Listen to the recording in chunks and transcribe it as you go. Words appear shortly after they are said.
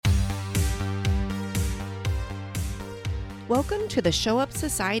Welcome to the Show Up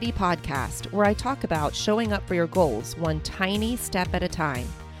Society podcast, where I talk about showing up for your goals one tiny step at a time.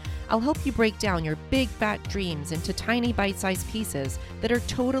 I'll help you break down your big fat dreams into tiny bite-sized pieces that are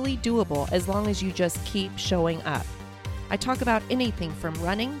totally doable as long as you just keep showing up. I talk about anything from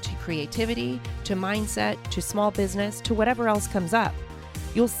running to creativity to mindset to small business to whatever else comes up.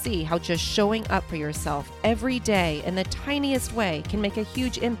 You'll see how just showing up for yourself every day in the tiniest way can make a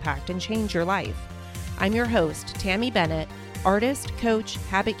huge impact and change your life. I'm your host, Tammy Bennett, artist, coach,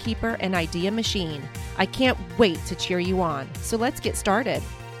 habit keeper, and idea machine. I can't wait to cheer you on. So let's get started.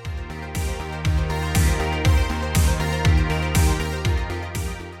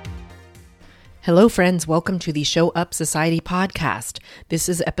 Hello, friends. Welcome to the Show Up Society podcast. This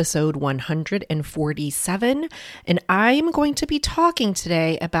is episode 147, and I'm going to be talking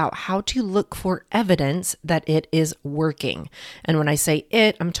today about how to look for evidence that it is working. And when I say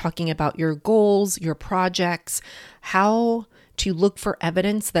it, I'm talking about your goals, your projects, how to look for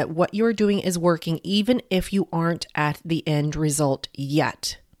evidence that what you're doing is working, even if you aren't at the end result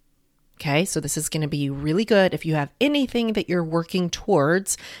yet. Okay, so this is going to be really good if you have anything that you're working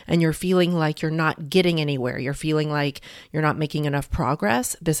towards and you're feeling like you're not getting anywhere, you're feeling like you're not making enough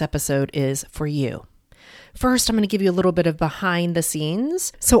progress, this episode is for you. First, I'm going to give you a little bit of behind the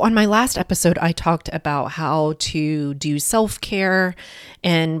scenes. So on my last episode, I talked about how to do self-care.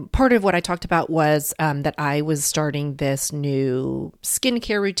 And part of what I talked about was that I was starting this new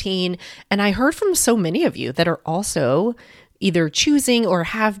skincare routine. And I heard from so many of you that are also either choosing or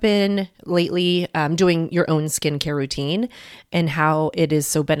have been lately doing your own skincare routine and how it is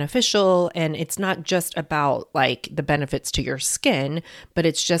so beneficial. And it's not just about like the benefits to your skin, but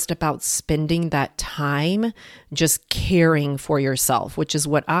it's just about spending that time just caring for yourself, which is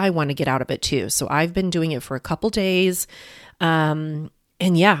what I want to get out of it too. So I've been doing it for a couple days. And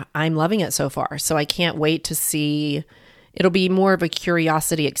yeah, I'm loving it so far. So I can't wait to see. It'll be more of a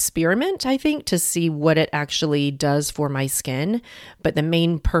curiosity experiment, I think, to see what it actually does for my skin. But the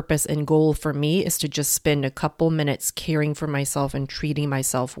main purpose and goal for me is to just spend a couple minutes caring for myself and treating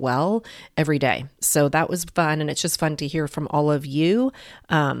myself well every day. So that was fun. And it's just fun to hear from all of you,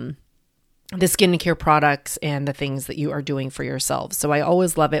 the skincare products and the things that you are doing for yourselves. So I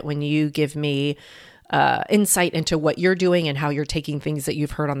always love it when you give me insight into what you're doing and how you're taking things that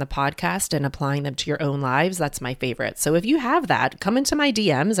you've heard on the podcast and applying them to your own lives. That's my favorite. So if you have that, come into my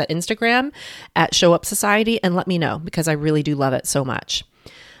DMs at Instagram at Show Up Society and let me know because I really do love it so much.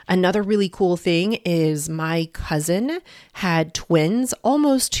 Another really cool thing is my cousin had twins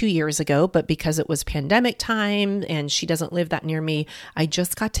almost 2 years ago, but because it was pandemic time and she doesn't live that near me, I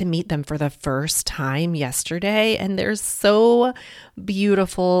just got to meet them for the first time yesterday, and they're so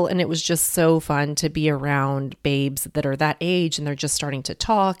beautiful, and it was just so fun to be around babes that are that age, and they're just starting to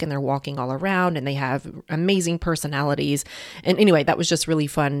talk, and they're walking all around, and they have amazing personalities, and anyway, that was just really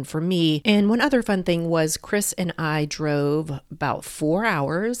fun for me. And one other fun thing was Chris and I drove about 4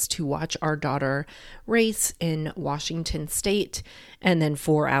 hours to watch our daughter race in Washington State and then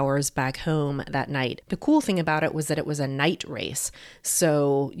 4 hours back home that night. The cool thing about it was that it was a night race.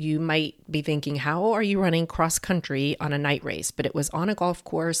 So you might be thinking, how are you running cross country on a night race? But it was on a golf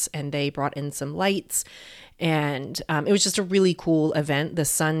course and they brought in some lights and it was just a really cool event. The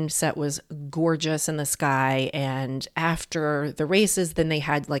sunset was gorgeous in the sky. And after the races, then they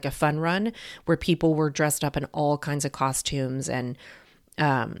had like a fun run where people were dressed up in all kinds of costumes and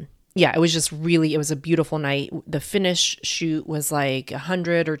yeah, it was a beautiful night. The finish shoot was like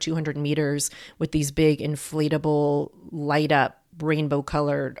 100 or 200 meters with these big inflatable light up rainbow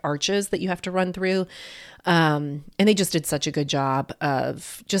colored arches that you have to run through. And they just did such a good job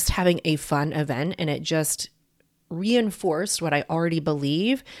of just having a fun event. And it just reinforced what I already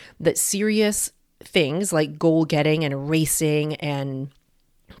believe, that serious things like goal getting and racing and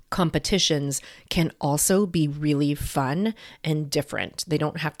competitions can also be really fun and different. They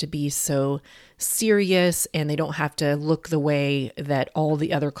don't have to be so serious and they don't have to look the way that all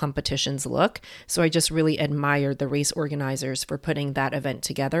the other competitions look. So I just really admired the race organizers for putting that event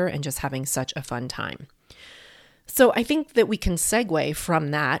together and just having such a fun time. So I think that we can segue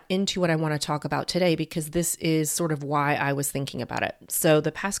from that into what I want to talk about today, because this is sort of why I was thinking about it. So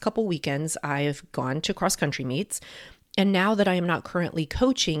the past couple weekends, I've gone to cross-country meets. And now that I am not currently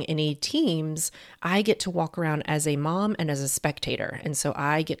coaching any teams, I get to walk around as a mom and as a spectator. And so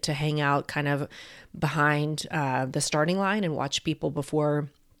I get to hang out kind of behind the starting line and watch people before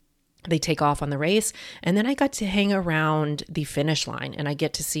they take off on the race. And then I got to hang around the finish line and I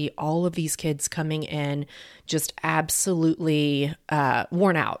get to see all of these kids coming in just absolutely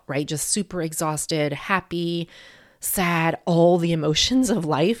worn out, right? Just super exhausted, happy, sad, all the emotions of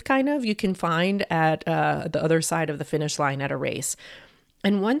life kind of you can find at the other side of the finish line at a race.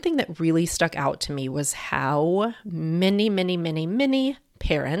 And one thing that really stuck out to me was how many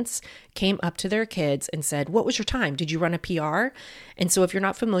parents came up to their kids and said, "What was your time? Did you run a PR?" And so if you're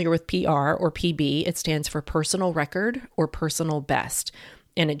not familiar with PR or PB, it stands for personal record or personal best.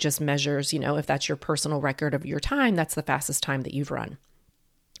 And it just measures, if that's your personal record of your time, that's the fastest time that you've run.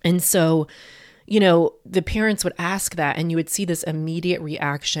 And so, the parents would ask that, and you would see this immediate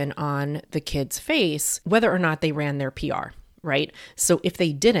reaction on the kid's face, whether or not they ran their PR, right? So if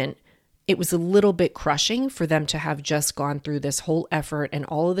they didn't, it was a little bit crushing for them to have just gone through this whole effort and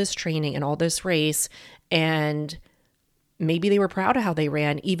all of this training and all this race, and maybe they were proud of how they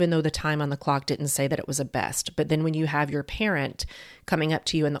ran, even though the time on the clock didn't say that it was a best. But then when you have your parent coming up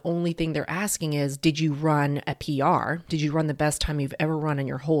to you and the only thing they're asking is, did you run a PR? Did you run the best time you've ever run in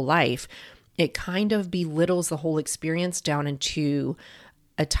your whole life? It kind of belittles the whole experience down into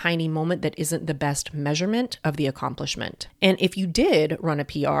a tiny moment that isn't the best measurement of the accomplishment. And if you did run a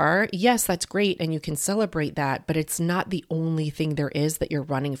PR, yes, that's great and you can celebrate that, but it's not the only thing there is that you're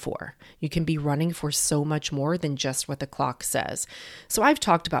running for. You can be running for so much more than just what the clock says. So I've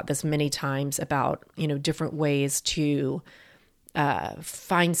talked about this many times about, different ways to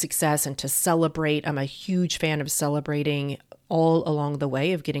find success and to celebrate. I'm a huge fan of celebrating all along the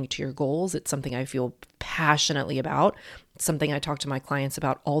way of getting to your goals. It's something I feel passionately about. It's something I talk to my clients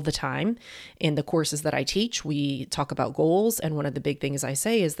about all the time. In the courses that I teach, we talk about goals. And one of the big things I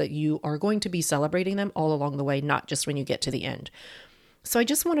say is that you are going to be celebrating them all along the way, not just when you get to the end. So I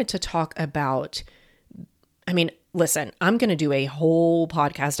just wanted to talk about, listen, I'm going to do a whole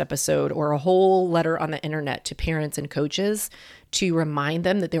podcast episode or a whole letter on the internet to parents and coaches to remind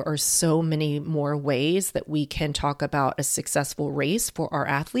them that there are so many more ways that we can talk about a successful race for our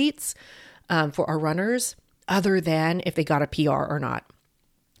athletes, for our runners, other than if they got a PR or not.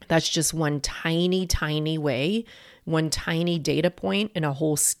 That's just one tiny way, one tiny data point in a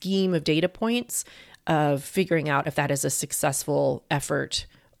whole scheme of data points of figuring out if that is a successful effort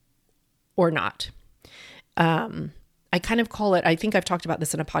or not. I kind of call it, I think I've talked about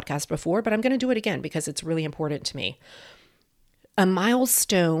this in a podcast before, but I'm going to do it again because it's really important to me. A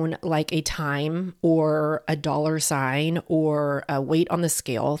milestone like a time or a dollar sign or a weight on the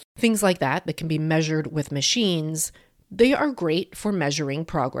scale, things like that can be measured with machines, they are great for measuring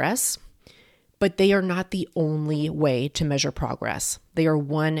progress, but they are not the only way to measure progress. They are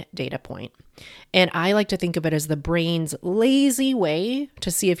one data point. And I like to think of it as the brain's lazy way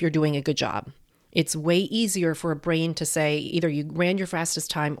to see if you're doing a good job. It's way easier for a brain to say either you ran your fastest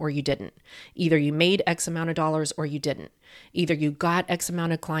time or you didn't. Either you made X amount of dollars or you didn't. Either you got X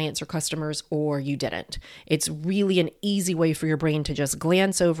amount of clients or customers or you didn't. It's really an easy way for your brain to just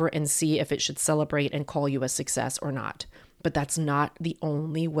glance over and see if it should celebrate and call you a success or not. But that's not the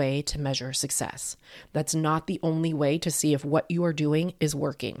only way to measure success. That's not the only way to see if what you are doing is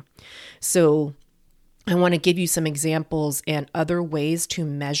working. So I want to give you some examples and other ways to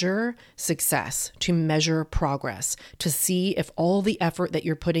measure success, to measure progress, to see if all the effort that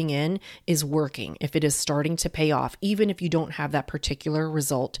you're putting in is working, if it is starting to pay off, even if you don't have that particular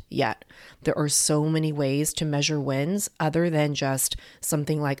result yet. There are so many ways to measure wins other than just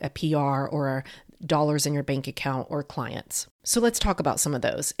something like a PR or dollars in your bank account or clients. So let's talk about some of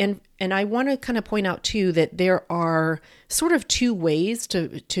those. And I want to kind of point out too that there are sort of two ways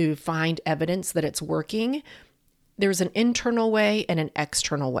to find evidence that it's working. There's an internal way and an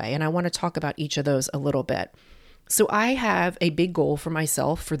external way. And I want to talk about each of those a little bit. So I have a big goal for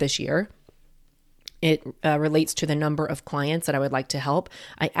myself for this year. It relates to the number of clients that I would like to help.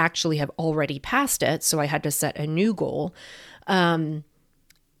 I actually have already passed it, so I had to set a new goal.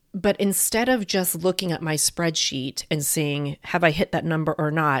 But instead of just looking at my spreadsheet and seeing, have I hit that number or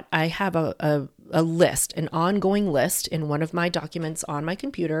not, I have a list, an ongoing list in one of my documents on my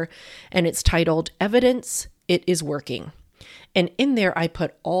computer, and it's titled Evidence It Is Working. And in there, I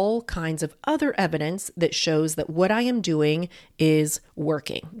put all kinds of other evidence that shows that what I am doing is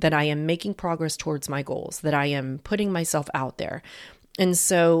working, that I am making progress towards my goals, that I am putting myself out there. And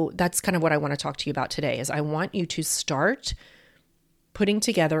so that's kind of what I want to talk to you about today, is I want you to start putting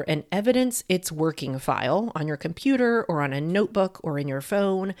together an evidence it's working file on your computer or on a notebook or in your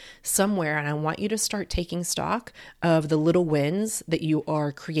phone somewhere. And I want you to start taking stock of the little wins that you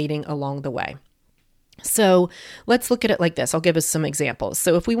are creating along the way. So let's look at it like this. I'll give us some examples.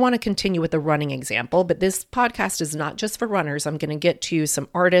 So if we want to continue with the running example, but this podcast is not just for runners, I'm going to get to some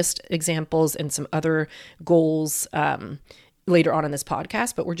artist examples and some other goals later on in this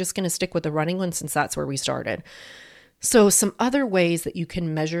podcast, but we're just going to stick with the running one since that's where we started. So some other ways that you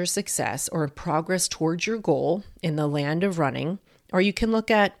can measure success or progress towards your goal in the land of running, or you can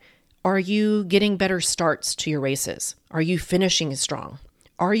look at, are you getting better starts to your races? Are you finishing strong?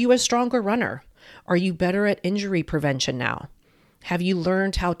 Are you a stronger runner? Are you better at injury prevention now? Have you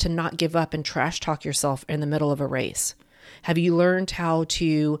learned how to not give up and trash talk yourself in the middle of a race? Have you learned how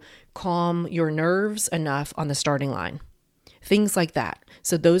to calm your nerves enough on the starting line? Things like that.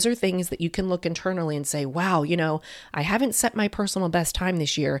 So those are things that you can look internally and say, wow, I haven't set my personal best time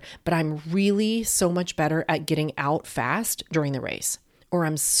this year, but I'm really so much better at getting out fast during the race, or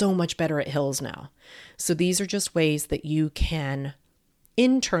I'm so much better at hills now. So these are just ways that you can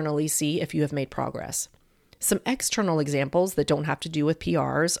internally see if you have made progress. Some external examples that don't have to do with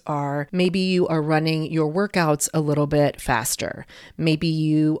PRs are maybe you are running your workouts a little bit faster. Maybe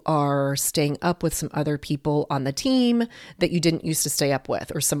you are staying up with some other people on the team that you didn't used to stay up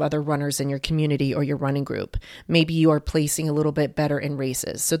with, or some other runners in your community or your running group. Maybe you are placing a little bit better in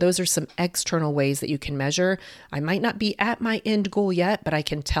races. So those are some external ways that you can measure. I might not be at my end goal yet, but I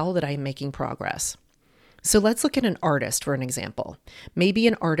can tell that I am making progress. So let's look at an artist for an example. Maybe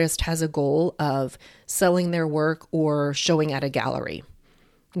an artist has a goal of selling their work or showing at a gallery.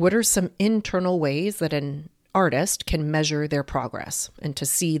 What are some internal ways that an artist can measure their progress and to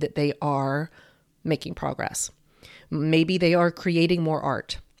see that they are making progress? Maybe they are creating more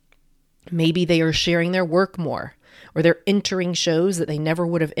art. Maybe they are sharing their work more, or they're entering shows that they never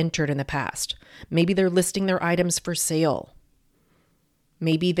would have entered in the past. Maybe they're listing their items for sale.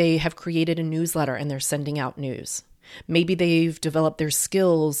 Maybe they have created a newsletter and they're sending out news. Maybe they've developed their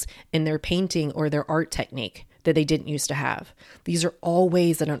skills in their painting or their art technique that they didn't used to have. These are all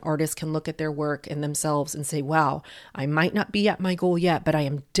ways that an artist can look at their work and themselves and say, wow, I might not be at my goal yet, but I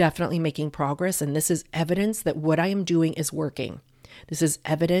am definitely making progress. And this is evidence that what I am doing is working. This is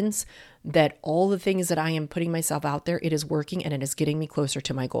evidence that all the things that I am putting myself out there, it is working and it is getting me closer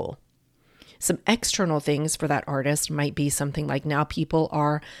to my goal. Some external things for that artist might be something like now people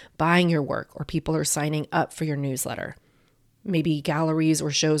are buying your work or people are signing up for your newsletter. Maybe galleries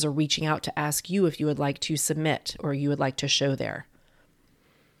or shows are reaching out to ask you if you would like to submit or you would like to show there.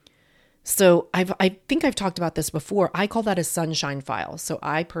 So I think I've talked about this before. I call that a sunshine file. So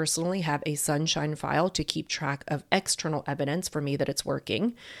I personally have a sunshine file to keep track of external evidence for me that it's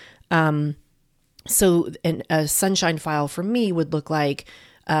working. So a sunshine file for me would look like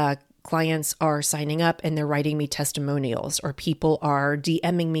clients are signing up and they're writing me testimonials, or people are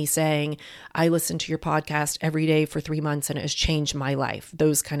DMing me saying, I listen to your podcast every day for 3 months and it has changed my life,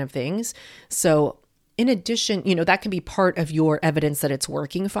 those kind of things. So in addition, that can be part of your evidence that it's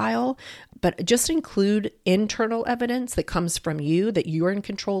working file, but just include internal evidence that comes from you, that you're in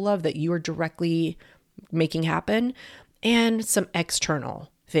control of, that you are directly making happen, and some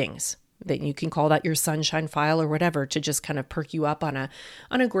external things. That you can call that your sunshine file or whatever, to just kind of perk you up on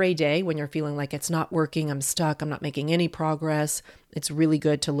a gray day when you're feeling like it's not working, I'm stuck, I'm not making any progress. It's really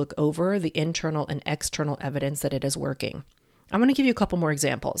good to look over the internal and external evidence that it is working. I'm going to give you a couple more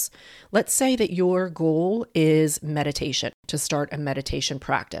examples. Let's say that your goal is meditation, to start a meditation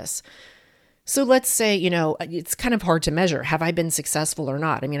practice. So let's say, it's kind of hard to measure. Have I been successful or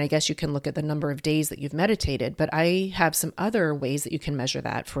not? I mean, I guess you can look at the number of days that you've meditated, but I have some other ways that you can measure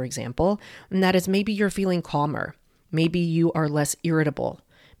that, for example, and that is maybe you're feeling calmer. Maybe you are less irritable.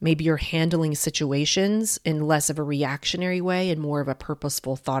 Maybe you're handling situations in less of a reactionary way and more of a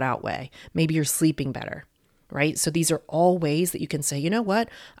purposeful, thought out way. Maybe you're sleeping better, right? So these are all ways that you can say, you know what?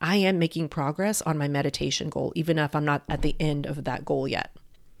 I am making progress on my meditation goal, even if I'm not at the end of that goal yet.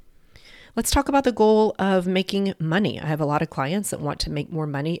 Let's talk about the goal of making money. I have a lot of clients that want to make more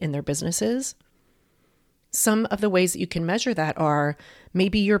money in their businesses. Some of the ways that you can measure that are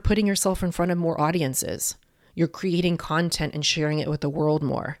maybe you're putting yourself in front of more audiences. You're creating content and sharing it with the world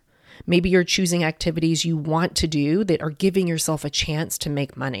more. Maybe you're choosing activities you want to do that are giving yourself a chance to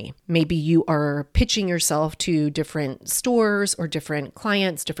make money. Maybe you are pitching yourself to different stores or different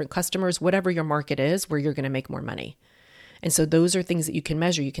clients, different customers, whatever your market is, where you're going to make more money. And so those are things that you can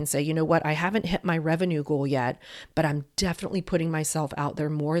measure. You can say, you know what, I haven't hit my revenue goal yet, but I'm definitely putting myself out there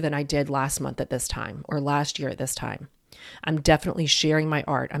more than I did last month at this time or last year at this time. I'm definitely sharing my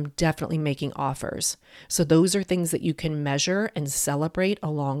art. I'm definitely making offers. So those are things that you can measure and celebrate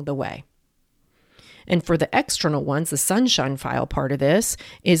along the way. And for the external ones, the sunshine file part of this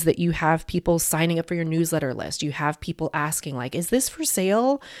is that you have people signing up for your newsletter list. You have people asking like, is this for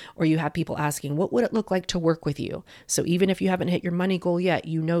sale? Or you have people asking, what would it look like to work with you? So even if you haven't hit your money goal yet,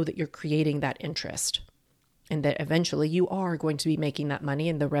 you know that you're creating that interest and that eventually you are going to be making that money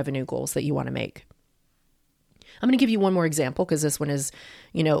and the revenue goals that you want to make. I'm going to give you one more example because this one is,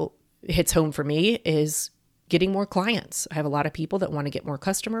 hits home for me, is getting more clients. I have a lot of people that want to get more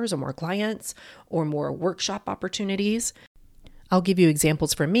customers or more clients or more workshop opportunities. I'll give you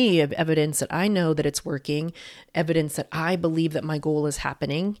examples for me of evidence that I know that it's working, evidence that I believe that my goal is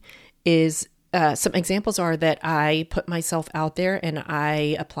happening is some examples are that I put myself out there and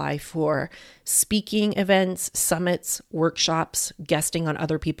I apply for speaking events, summits, workshops, guesting on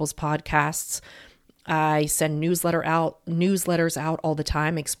other people's podcasts. I send newsletters out all the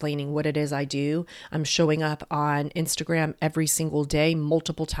time explaining what it is I do. I'm showing up on Instagram every single day,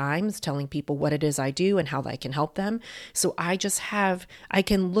 multiple times, telling people what it is I do and how I can help them. So I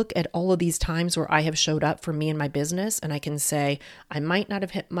can look at all of these times where I have showed up for me and my business, and I can say, I might not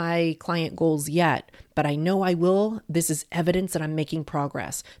have hit my client goals yet, but I know I will. This is evidence that I'm making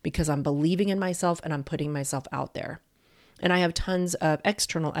progress because I'm believing in myself and I'm putting myself out there. And I have tons of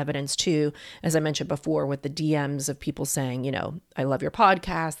external evidence too, as I mentioned before, with the DMs of people saying, I love your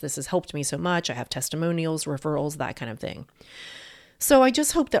podcast. This has helped me so much. I have testimonials, referrals, that kind of thing. So I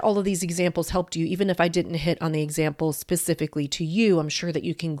just hope that all of these examples helped you. Even if I didn't hit on the example specifically to you, I'm sure that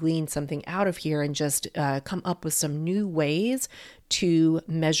you can glean something out of here and just come up with some new ways to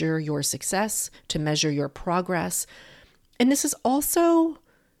measure your success, to measure your progress. And this is also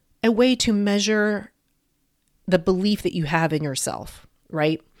a way to measure the belief that you have in yourself,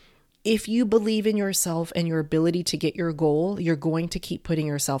 right? If you believe in yourself and your ability to get your goal, you're going to keep putting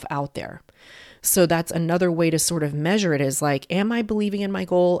yourself out there. So that's another way to sort of measure it is like, am I believing in my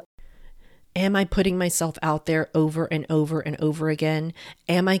goal? Am I putting myself out there over and over and over again?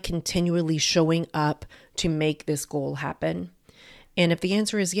 Am I continually showing up to make this goal happen? And if the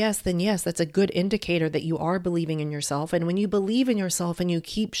answer is yes, then yes, that's a good indicator that you are believing in yourself. And when you believe in yourself and you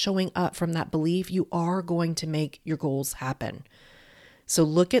keep showing up from that belief, you are going to make your goals happen. So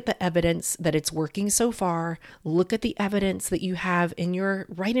look at the evidence that it's working so far. Look at the evidence that you have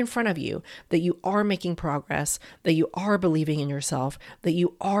right in front of you, that you are making progress, that you are believing in yourself, that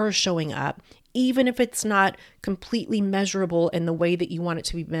you are showing up, even if it's not completely measurable in the way that you want it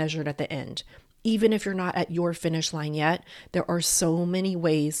to be measured at the end. Even if you're not at your finish line yet, there are so many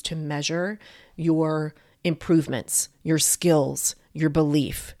ways to measure your improvements, your skills, your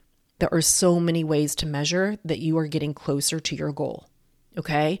belief. There are so many ways to measure that you are getting closer to your goal.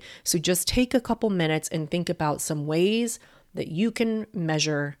 Okay? So just take a couple minutes and think about some ways that you can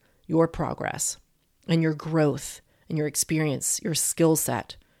measure your progress and your growth and your experience, your skill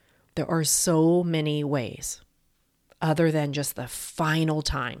set. There are so many ways other than just the final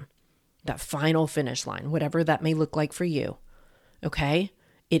time. That final finish line, whatever that may look like for you. Okay?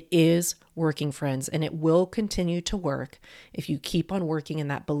 It is working, friends, and it will continue to work if you keep on working in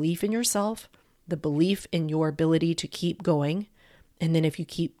that belief in yourself, the belief in your ability to keep going, and then if you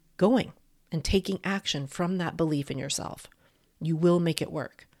keep going and taking action from that belief in yourself, you will make it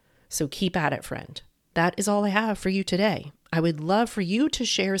work. So keep at it, friend. That is all I have for you today. I would love for you to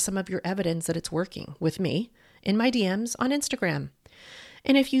share some of your evidence that it's working with me in my DMs on Instagram.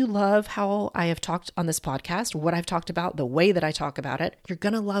 And if you love how I have talked on this podcast, what I've talked about, the way that I talk about it, you're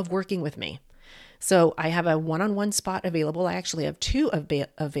going to love working with me. So I have a one-on-one spot available. I actually have two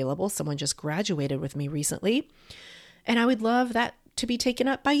available. Someone just graduated with me recently. And I would love that to be taken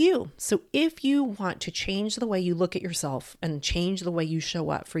up by you. So if you want to change the way you look at yourself and change the way you show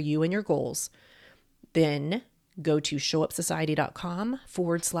up for you and your goals, then go to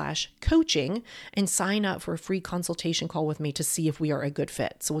showupsociety.com/coaching and sign up for a free consultation call with me to see if we are a good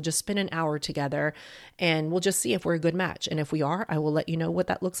fit. So we'll just spend an hour together and we'll just see if we're a good match. And if we are, I will let you know what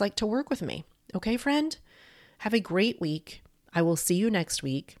that looks like to work with me. Okay, friend? Have a great week. I will see you next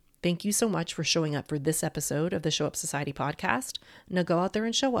week. Thank you so much for showing up for this episode of the Show Up Society podcast. Now go out there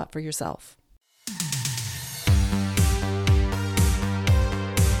and show up for yourself.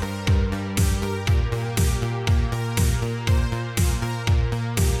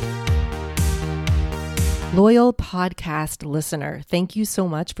 Loyal podcast listener, thank you so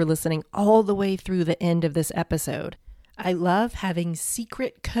much for listening all the way through the end of this episode. I love having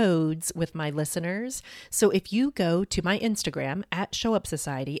secret codes with my listeners. So if you go to my Instagram at Show Up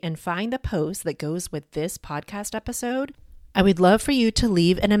Society and find the post that goes with this podcast episode, I would love for you to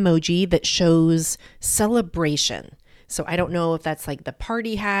leave an emoji that shows celebration. So I don't know if that's like the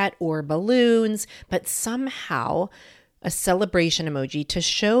party hat or balloons, but somehow a celebration emoji to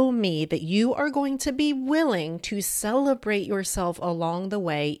show me that you are going to be willing to celebrate yourself along the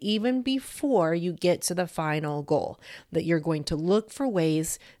way, even before you get to the final goal, that you're going to look for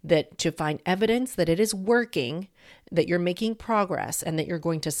ways to find evidence that it is working, that you're making progress, and that you're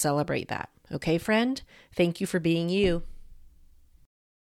going to celebrate that. Okay, friend? Thank you for being you.